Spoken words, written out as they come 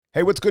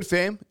Hey, what's good,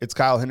 fam? It's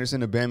Kyle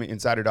Henderson of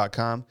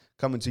BamaInsider.com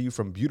coming to you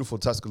from beautiful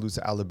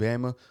Tuscaloosa,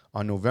 Alabama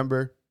on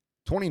November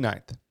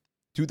 29th,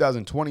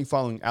 2020,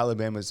 following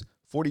Alabama's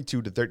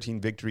 42-13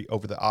 victory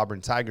over the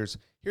Auburn Tigers.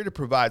 Here to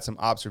provide some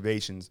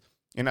observations.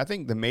 And I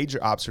think the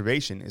major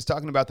observation is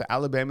talking about the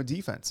Alabama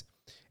defense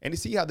and to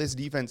see how this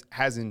defense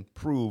has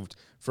improved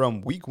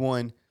from week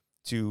one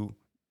to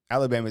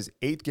Alabama's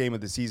 8th game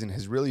of the season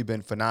has really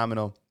been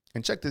phenomenal.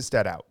 And check this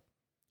stat out.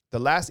 The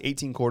last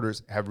 18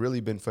 quarters have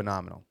really been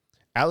phenomenal.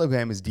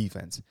 Alabama's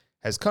defense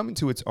has come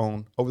into its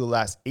own over the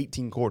last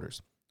 18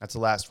 quarters. That's the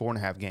last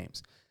 4.5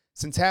 games.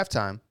 Since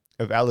halftime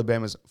of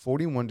Alabama's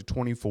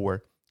 41-24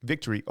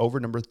 victory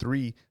over number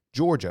 3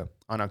 Georgia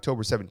on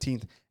October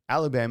 17th,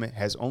 Alabama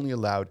has only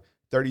allowed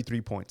 33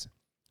 points.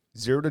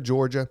 0 to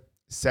Georgia,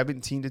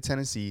 17 to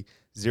Tennessee,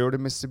 0 to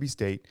Mississippi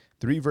State,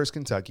 3 versus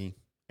Kentucky,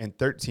 and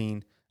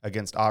 13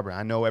 against Auburn.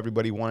 I know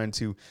everybody wanted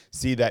to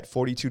see that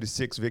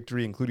 42-6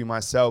 victory, including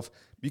myself,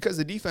 because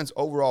the defense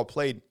overall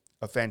played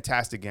a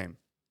fantastic game.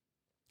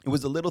 It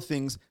was the little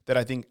things that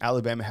I think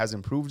Alabama has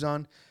improved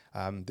on.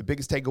 The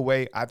biggest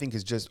takeaway, I think,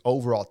 is just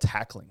overall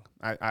tackling.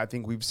 I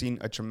think we've seen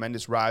a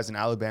tremendous rise in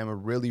Alabama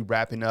really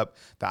wrapping up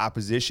the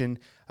opposition.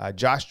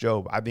 Josh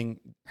Jobe, I think,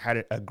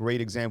 had a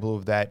great example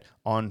of that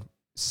on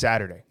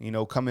Saturday,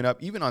 coming up,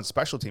 even on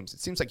special teams. It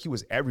seems like he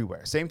was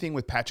everywhere. Same thing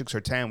with Patrick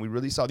Surtain. We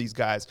really saw these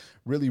guys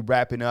really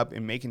wrapping up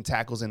and making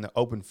tackles in the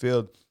open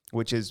field,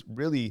 which is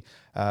really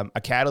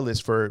a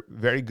catalyst for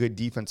very good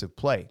defensive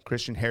play.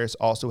 Christian Harris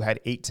also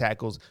had 8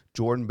 tackles.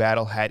 Jordan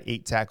Battle had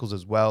 8 tackles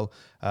as well.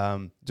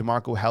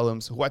 DeMarco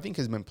Helms, who I think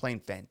has been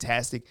playing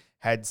fantastic,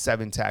 had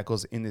 7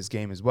 tackles in this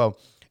game as well.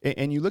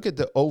 And you look at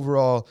the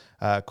overall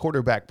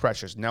quarterback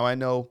pressures. Now, I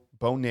know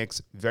Bo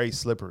Nix, very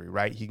slippery,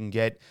 right? He can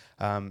get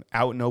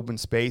out in open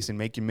space and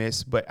make you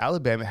miss, but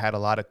Alabama had a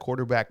lot of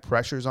quarterback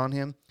pressures on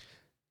him.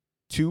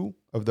 2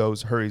 of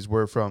those hurries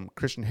were from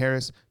Christian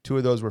Harris. 2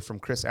 of those were from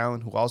Chris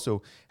Allen, who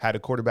also had a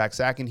quarterback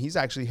sack, and he's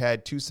actually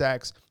had 2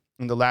 sacks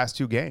in the last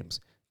 2 games.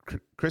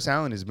 Chris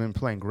Allen has been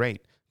playing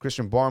great.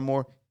 Christian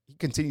Barmore, he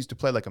continues to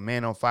play like a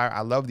man on fire.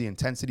 I love the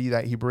intensity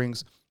that he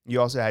brings. You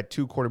also had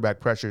 2 quarterback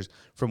pressures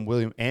from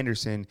William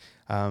Anderson.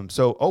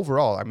 So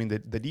overall, I mean,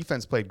 the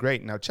defense played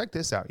great. Now check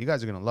this out. You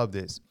guys are going to love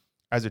this.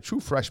 As a true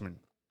freshman,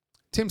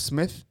 Tim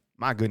Smith,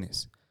 my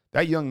goodness,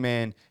 that young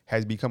man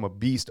has become a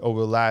beast over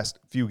the last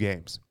few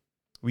games.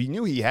 We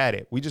knew he had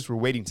it. We just were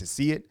waiting to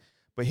see it.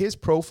 But his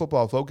Pro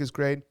Football Focus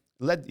grade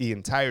led the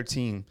entire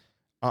team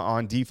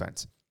on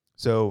defense.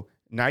 So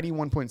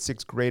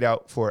 91.6 grade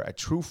out for a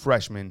true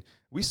freshman.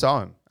 We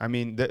saw him. I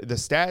mean, the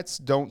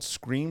stats don't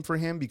scream for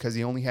him because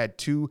he only had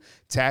 2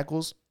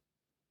 tackles.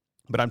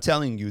 But I'm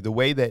telling you, the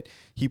way that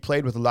he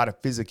played with a lot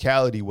of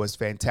physicality was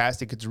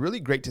fantastic. It's really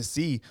great to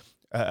see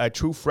a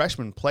true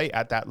freshman play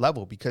at that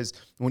level, because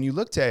when you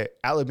look at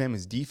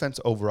Alabama's defense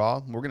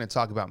overall, we're going to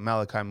talk about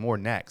Malachi Moore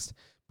next.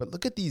 But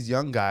look at these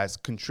young guys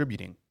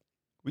contributing.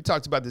 We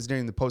talked about this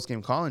during the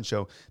postgame call-in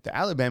show. The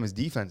Alabama's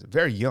defense,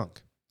 very young.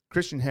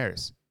 Christian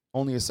Harris,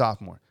 only a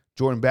sophomore.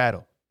 Jordan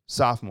Battle,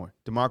 sophomore.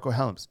 DeMarco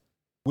Helms.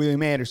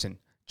 William Anderson,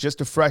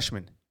 just a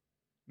freshman.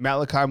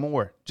 Malachi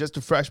Moore, just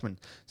a freshman.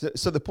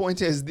 So the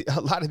point is,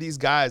 a lot of these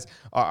guys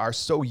are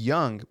so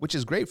young, which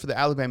is great for the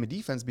Alabama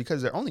defense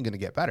because they're only going to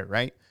get better,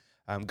 right?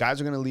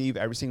 Guys are going to leave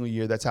every single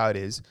year. That's how it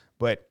is.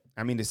 But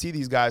I mean, to see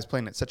these guys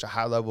playing at such a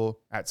high level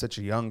at such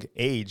a young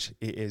age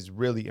is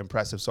really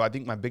impressive. So I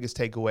think my biggest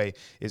takeaway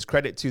is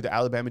credit to the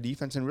Alabama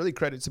defense and really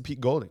credit to Pete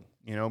Golding.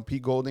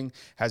 Pete Golding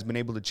has been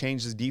able to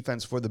change his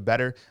defense for the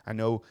better. I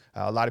know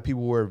a lot of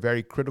people were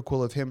very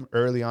critical of him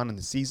early on in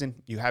the season.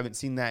 You haven't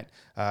seen that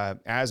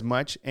as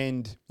much.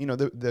 And,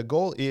 the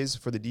goal is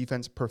for the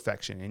defense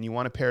perfection. And you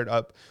want to pair it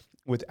up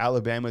with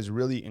Alabama's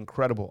really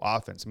incredible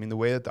offense. I mean, the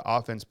way that the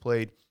offense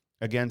played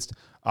against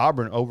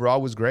Auburn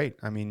overall was great.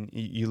 I mean,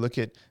 you look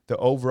at the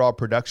overall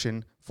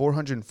production,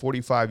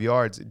 445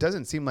 yards. It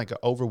doesn't seem like an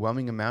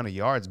overwhelming amount of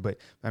yards, but,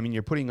 I mean,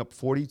 you're putting up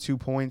 42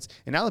 points,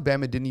 and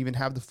Alabama didn't even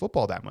have the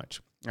football that much.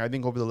 I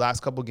think over the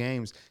last couple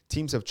games,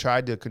 teams have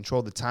tried to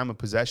control the time of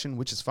possession,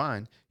 which is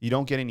fine. You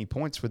don't get any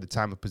points for the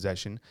time of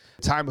possession.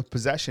 Time of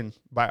possession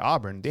by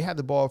Auburn, they had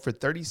the ball for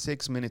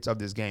 36 minutes of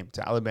this game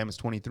to Alabama's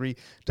 23.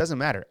 Doesn't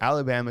matter.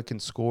 Alabama can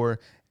score,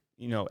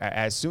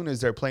 as soon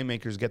as their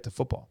playmakers get the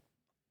football.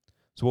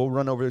 So we'll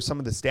run over some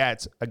of the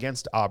stats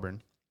against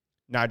Auburn.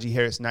 Najee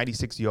Harris,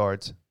 96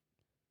 yards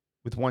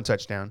with 1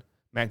 touchdown.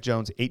 Mac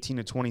Jones, 18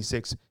 to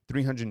 26,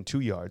 302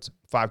 yards,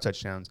 5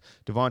 touchdowns.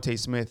 DeVonta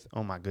Smith,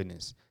 oh my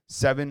goodness,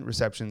 7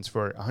 receptions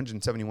for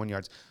 171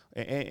 yards.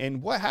 And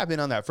what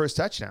happened on that first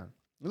touchdown?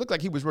 It looked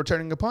like he was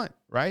returning a punt,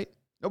 right?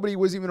 Nobody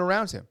was even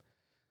around him.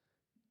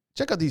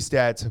 Check out these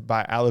stats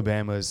by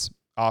Alabama's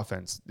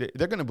offense.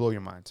 They're going to blow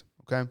your mind,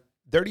 okay?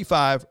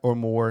 35 or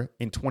more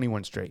in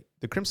 21 straight.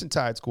 The Crimson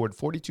Tide scored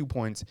 42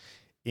 points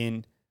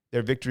in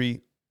their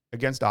victory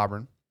against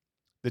Auburn.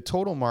 The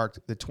total marked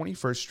the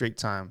 21st straight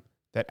time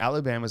that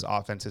Alabama's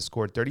offense has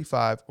scored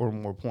 35 or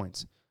more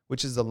points,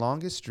 which is the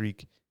longest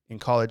streak in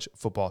college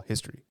football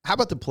history. How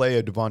about the play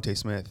of DeVonta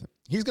Smith?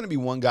 He's going to be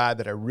one guy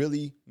that I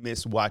really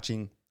miss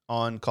watching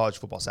on college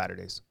football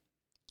Saturdays.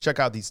 Check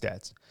out these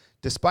stats.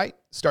 Despite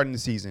starting the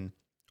season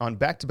on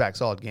back-to-back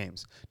solid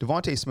games,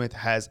 DeVonta Smith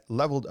has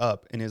leveled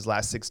up in his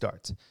last 6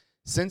 starts.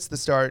 Since the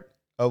start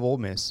of Ole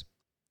Miss,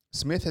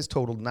 Smith has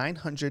totaled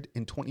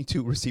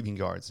 922 receiving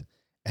yards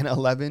and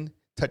 11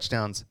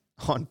 touchdowns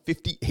on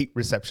 58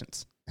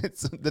 receptions.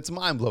 That's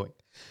mind-blowing.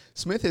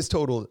 Smith has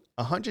totaled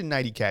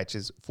 190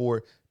 catches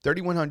for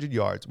 3,100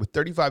 yards with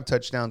 35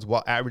 touchdowns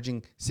while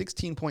averaging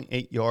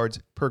 16.8 yards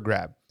per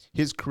grab.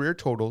 His career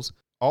totals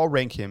all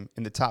rank him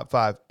in the top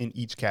 5 in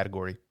each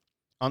category.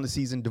 On the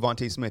season,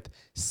 DeVonta Smith,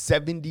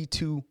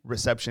 72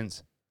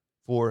 receptions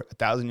for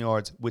 1,000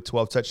 yards with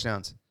 12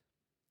 touchdowns.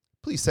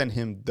 Please send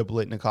him the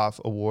Blitnikoff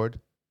Award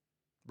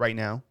right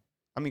now.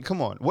 I mean,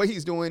 come on. What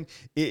he's doing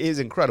is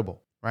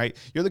incredible, right?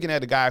 You're looking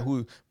at a guy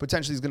who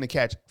potentially is going to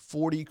catch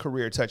 40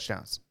 career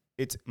touchdowns.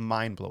 It's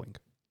mind-blowing.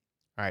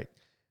 All right,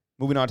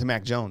 moving on to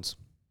Mac Jones.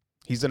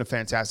 He's done a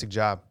fantastic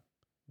job.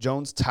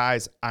 Jones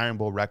ties Iron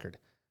Bowl record.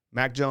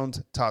 Mac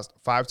Jones tossed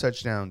 5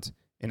 touchdowns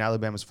in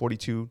Alabama's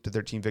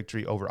 42-13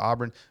 victory over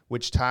Auburn,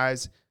 which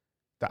ties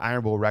the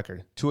Iron Bowl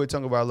record. Tua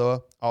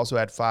Tagovailoa also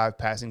had 5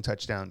 passing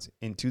touchdowns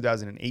in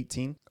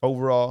 2018.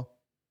 Overall,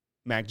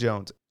 Mac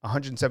Jones,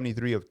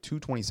 173 of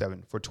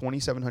 227 for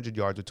 2,700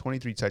 yards with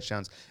 23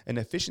 touchdowns, an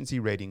efficiency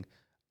rating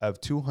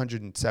of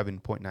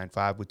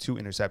 207.95 with 2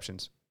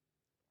 interceptions.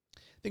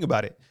 Think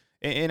about it.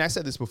 And I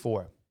said this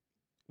before.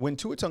 When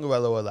Tua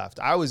Tagovailoa left,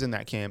 I was in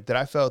that camp that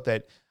I felt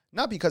that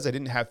not because I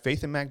didn't have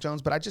faith in Mac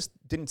Jones, but I just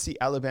didn't see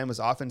Alabama's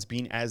offense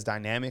being as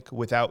dynamic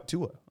without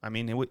Tua. I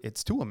mean,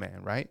 it's Tua,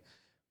 man, right?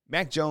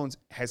 Mac Jones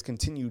has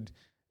continued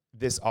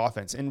this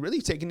offense and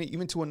really taken it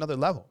even to another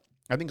level.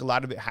 I think a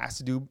lot of it has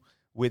to do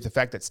with the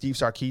fact that Steve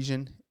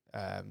Sarkisian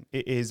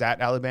is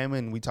at Alabama,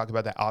 and we talk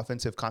about that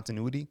offensive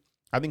continuity.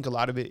 I think a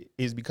lot of it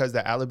is because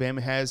that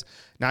Alabama has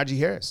Najee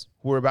Harris,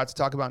 who we're about to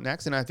talk about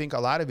next, and I think a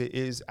lot of it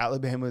is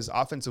Alabama's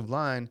offensive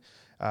line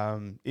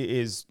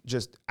is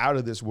just out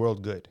of this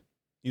world good.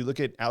 You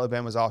look at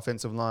Alabama's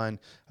offensive line,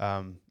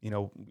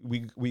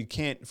 we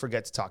can't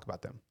forget to talk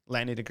about them.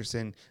 Landon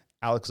Dickerson,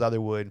 Alex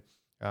Leatherwood,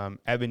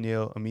 Evan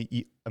Neal,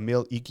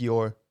 Emil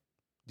Ekiyor,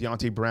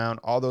 Deontay Brown,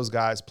 all those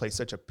guys play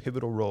such a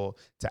pivotal role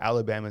to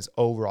Alabama's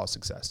overall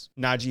success.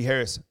 Najee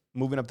Harris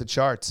moving up the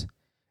charts.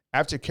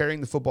 After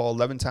carrying the football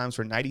 11 times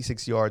for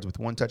 96 yards with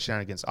 1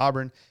 touchdown against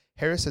Auburn,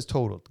 Harris has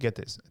totaled, get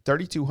this,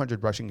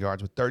 3,200 rushing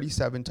yards with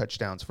 37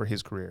 touchdowns for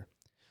his career.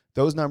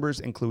 Those numbers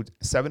include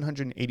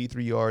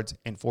 783 yards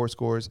and 4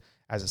 scores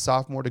as a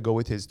sophomore to go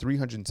with his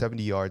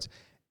 370 yards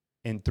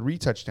and 3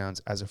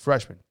 touchdowns as a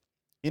freshman,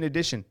 in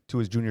addition to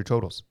his junior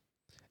totals.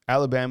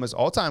 Alabama's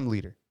all-time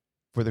leader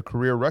for the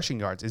career rushing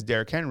yards is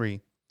Derrick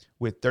Henry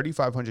with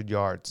 3,500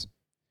 yards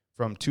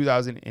from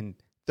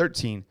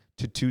 2013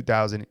 to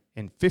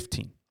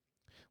 2015,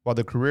 while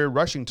the career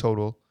rushing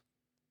total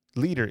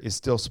leader is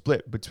still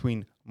split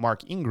between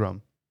Mark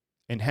Ingram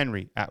and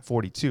Henry at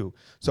 42.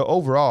 So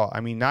overall,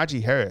 I mean,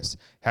 Najee Harris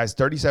has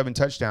 37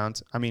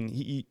 touchdowns. I mean,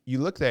 he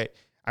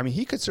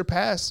could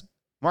surpass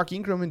Mark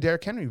Ingram and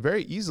Derrick Henry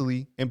very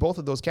easily in both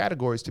of those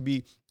categories to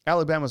be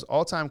Alabama's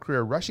all-time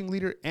career rushing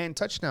leader and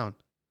touchdown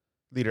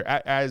leader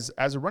as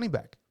a running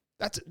back.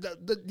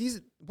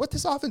 What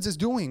this offense is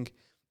doing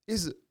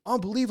is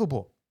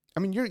unbelievable. I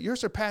mean, you're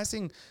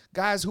surpassing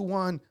guys who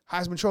won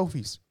Heisman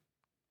trophies.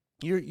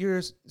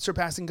 You're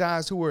surpassing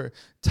guys who were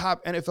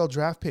top NFL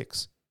draft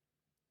picks.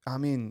 I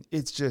mean,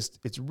 it's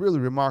really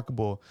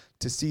remarkable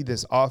to see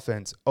this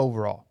offense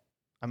overall.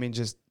 I mean,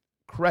 just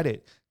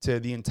credit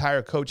to the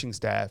entire coaching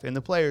staff and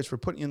the players for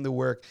putting in the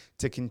work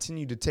to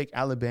continue to take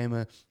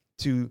Alabama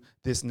to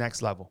this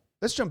next level.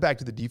 Let's jump back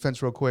to the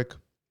defense real quick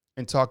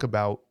and talk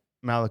about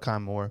Malachi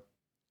Moore.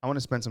 I want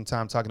to spend some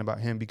time talking about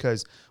him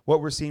because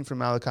what we're seeing from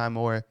Malachi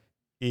Moore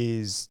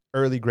is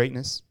early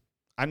greatness.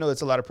 I know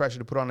it's a lot of pressure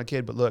to put on a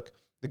kid, but look,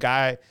 the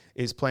guy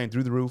is playing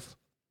through the roof,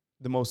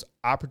 the most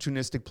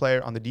opportunistic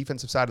player on the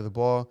defensive side of the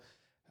ball,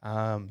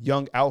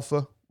 young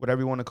alpha,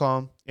 whatever you want to call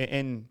him.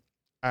 And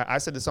I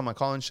said this on my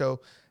call-in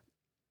show.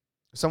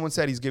 Someone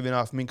said he's giving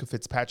off Minkah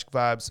Fitzpatrick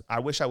vibes. I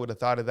wish I would have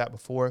thought of that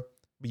before,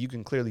 but you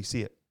can clearly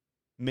see it.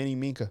 Mini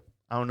Minkah.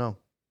 I don't know.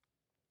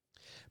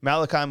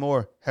 Malachi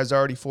Moore has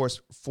already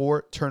forced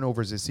 4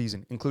 turnovers this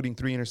season, including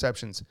 3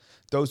 interceptions.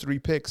 Those 3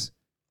 picks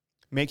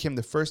make him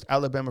the first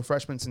Alabama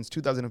freshman since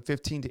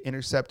 2015 to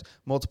intercept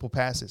multiple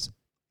passes.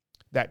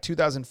 That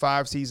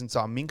 2005 season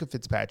saw Minkah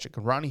Fitzpatrick,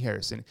 Ronnie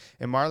Harrison,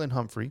 and Marlon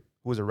Humphrey,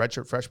 who was a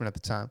redshirt freshman at the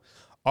time,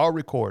 all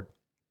record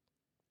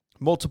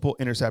multiple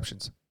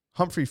interceptions.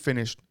 Humphrey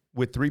finished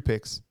with 3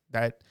 picks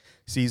that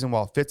season,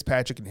 while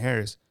Fitzpatrick and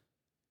Harris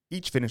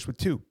each finished with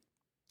 2.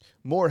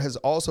 Moore has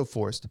also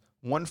forced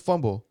 1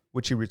 fumble,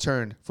 which he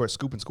returned for a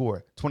scoop and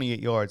score, 28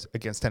 yards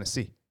against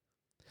Tennessee.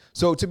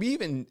 So to be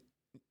even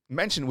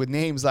mentioned with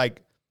names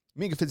like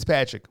Minkah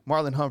Fitzpatrick,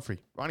 Marlon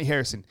Humphrey, Ronnie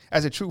Harrison,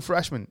 as a true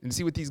freshman, and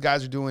see what these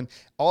guys are doing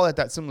all at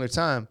that similar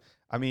time,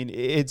 I mean,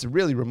 it's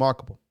really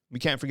remarkable. We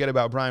can't forget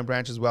about Brian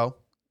Branch as well.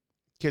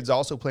 Kid's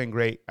also playing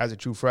great as a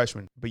true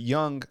freshman. But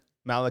young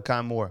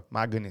Malachi Moore,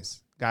 my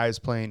goodness, guy is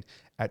playing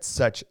at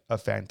such a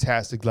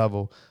fantastic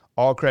level.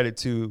 All credit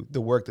to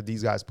the work that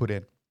these guys put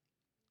in.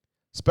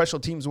 Special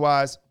teams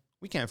wise,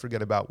 we can't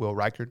forget about Will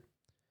Reichard.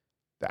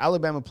 The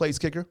Alabama place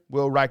kicker,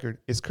 Will Reichard,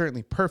 is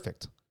currently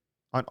perfect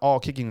on all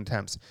kicking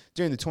attempts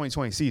during the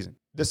 2020 season.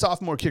 The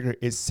sophomore kicker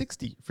is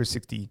 60 for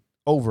 60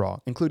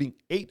 overall, including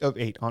 8 of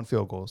 8 on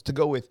field goals to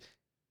go with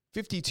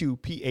 52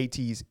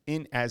 PATs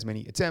in as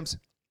many attempts.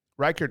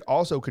 Reichard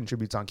also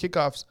contributes on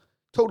kickoffs,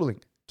 totaling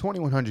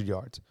 2,100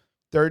 yards,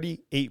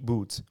 38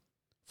 boots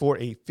for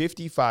a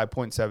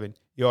 55.7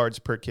 yards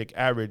per kick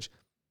average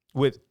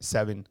with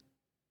 7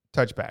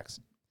 touchbacks.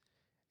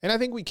 And I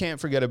think we can't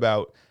forget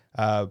about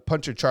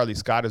punter Charlie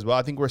Scott as well.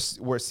 I think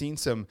we're seeing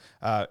some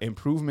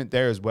improvement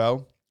there as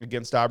well.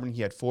 Against Auburn,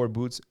 he had 4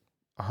 boots,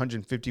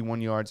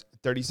 151 yards,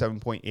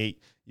 37.8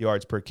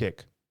 yards per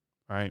kick.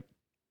 All right.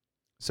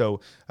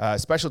 So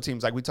special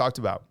teams, like we talked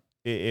about,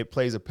 it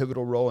plays a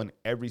pivotal role in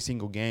every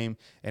single game,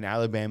 and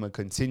Alabama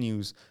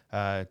continues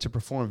to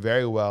perform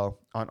very well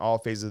on all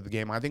phases of the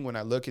game. I think when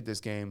I look at this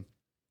game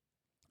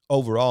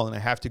overall, and I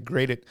have to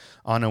grade it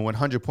on a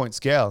 100-point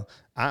scale,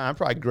 I'm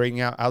probably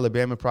grading out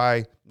Alabama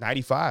probably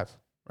 95.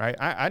 Right?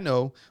 I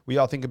know we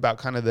all think about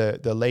kind of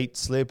the late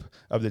slip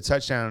of the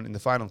touchdown in the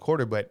final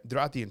quarter, but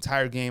throughout the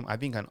entire game, I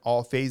think on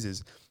all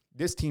phases,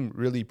 this team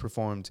really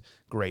performed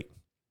great.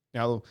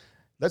 Now,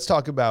 let's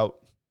talk about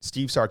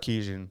Steve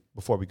Sarkisian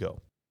before we go.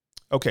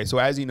 Okay, so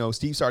as you know,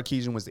 Steve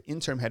Sarkisian was the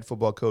interim head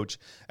football coach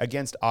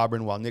against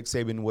Auburn while Nick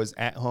Saban was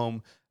at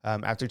home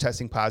after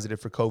testing positive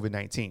for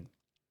COVID-19.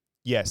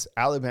 Yes,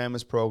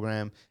 Alabama's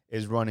program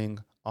is running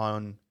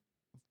on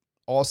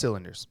all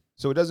cylinders.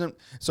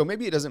 So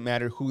maybe it doesn't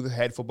matter who the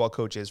head football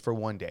coach is for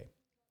one day.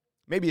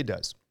 Maybe it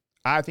does.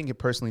 I think it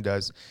personally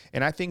does.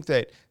 And I think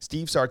that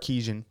Steve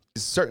Sarkisian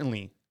is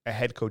certainly a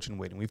head coach in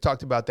waiting. We've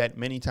talked about that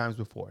many times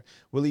before.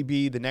 Will he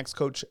be the next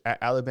coach at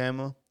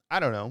Alabama? I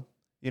don't know.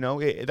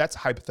 That's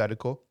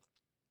hypothetical.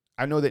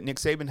 I know that Nick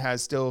Saban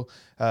has still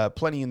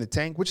plenty in the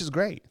tank, which is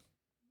great.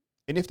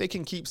 And if they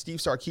can keep Steve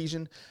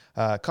Sarkisian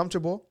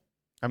comfortable,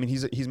 I mean,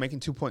 he's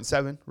making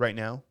 2.7 right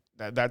now.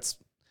 That's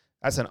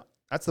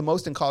the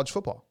most in college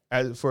football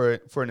for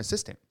an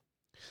assistant.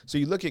 So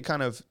you look at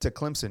kind of to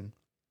Clemson,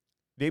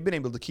 they've been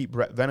able to keep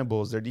Brett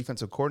Venables, their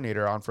defensive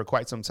coordinator, on for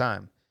quite some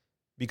time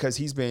because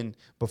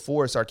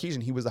before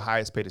Sarkisian, he was the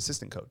highest paid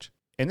assistant coach.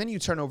 And then you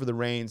turn over the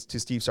reins to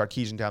Steve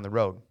Sarkisian down the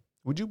road.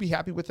 Would you be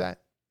happy with that?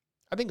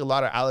 I think a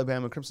lot of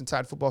Alabama Crimson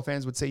Tide football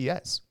fans would say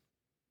yes.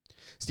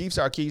 Steve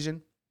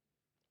Sarkisian,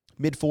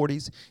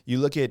 mid-40s. You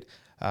look at,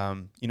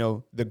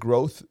 the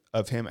growth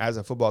of him as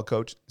a football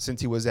coach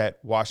since he was at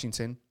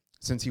Washington,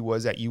 since he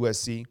was at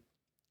USC,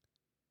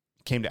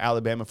 came to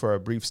Alabama for a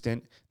brief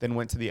stint, then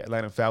went to the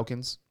Atlanta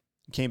Falcons,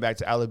 came back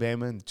to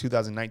Alabama in the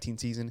 2019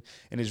 season,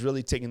 and is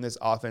really taking this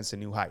offense to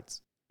new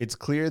heights. It's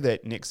clear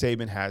that Nick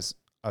Saban has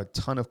a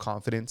ton of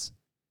confidence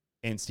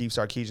in Steve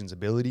Sarkisian's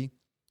ability.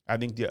 I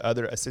think the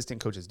other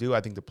assistant coaches do.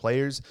 I think the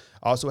players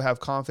also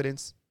have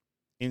confidence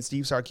in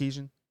Steve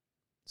Sarkisian.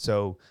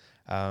 So,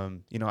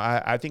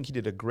 I think he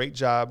did a great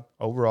job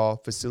overall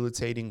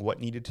facilitating what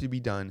needed to be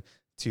done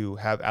to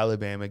have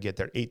Alabama get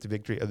their 8th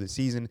victory of the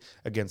season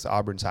against the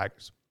Auburn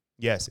Tigers.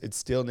 Yes, it's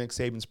still Nick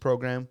Saban's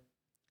program.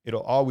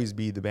 It'll always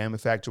be the Bama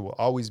factor, will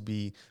always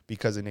be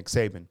because of Nick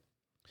Saban.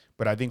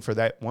 But I think for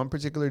that one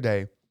particular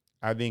day,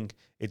 I think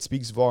it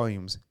speaks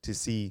volumes to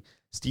see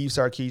Steve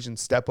Sarkisian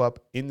step up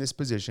in this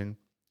position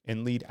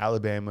and lead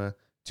Alabama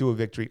to a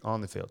victory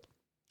on the field.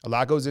 A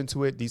lot goes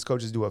into it. These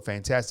coaches do a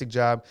fantastic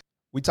job.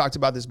 We talked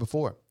about this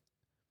before.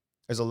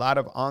 There's a lot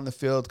of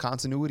on-the-field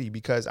continuity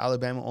because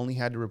Alabama only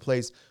had to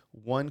replace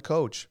one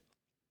coach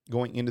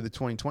going into the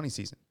 2020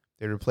 season.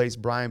 They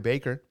replaced Brian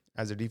Baker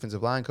as their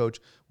defensive line coach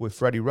with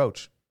Freddie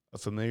Roach, a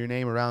familiar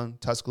name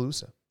around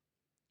Tuscaloosa.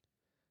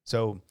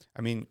 So,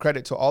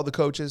 credit to all the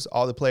coaches,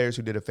 all the players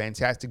who did a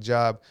fantastic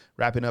job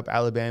wrapping up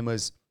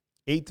Alabama's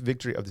 8th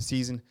victory of the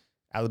season.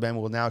 Alabama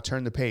will now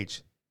turn the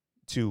page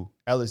to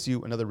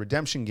LSU, another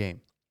redemption game.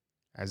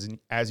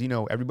 As you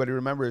know, everybody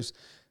remembers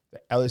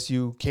that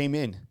LSU came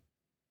in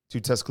to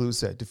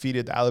Tuscaloosa,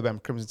 defeated the Alabama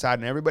Crimson Tide,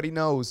 and everybody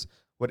knows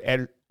what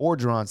Ed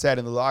Orgeron said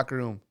in the locker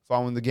room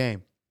following the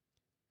game.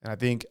 And I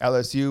think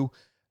LSU,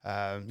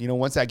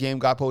 once that game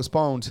got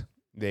postponed,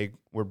 they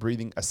were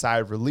breathing a sigh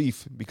of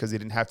relief because they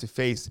didn't have to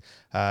face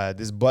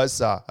this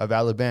buzzsaw of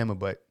Alabama.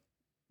 But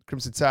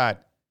Crimson Tide,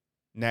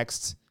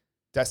 next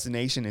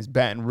destination is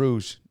Baton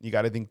Rouge. You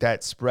got to think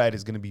that spread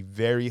is going to be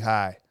very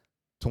high,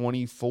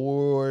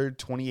 24,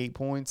 28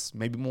 points,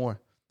 maybe more.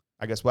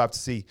 I guess we'll have to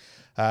see.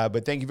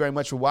 But thank you very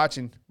much for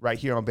watching right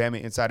here on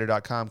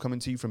BamaInsider.com. Coming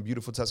to you from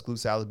beautiful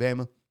Tuscaloosa,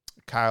 Alabama.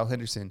 Kyle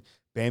Henderson,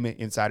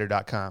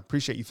 BamaInsider.com.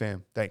 Appreciate you,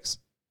 fam. Thanks.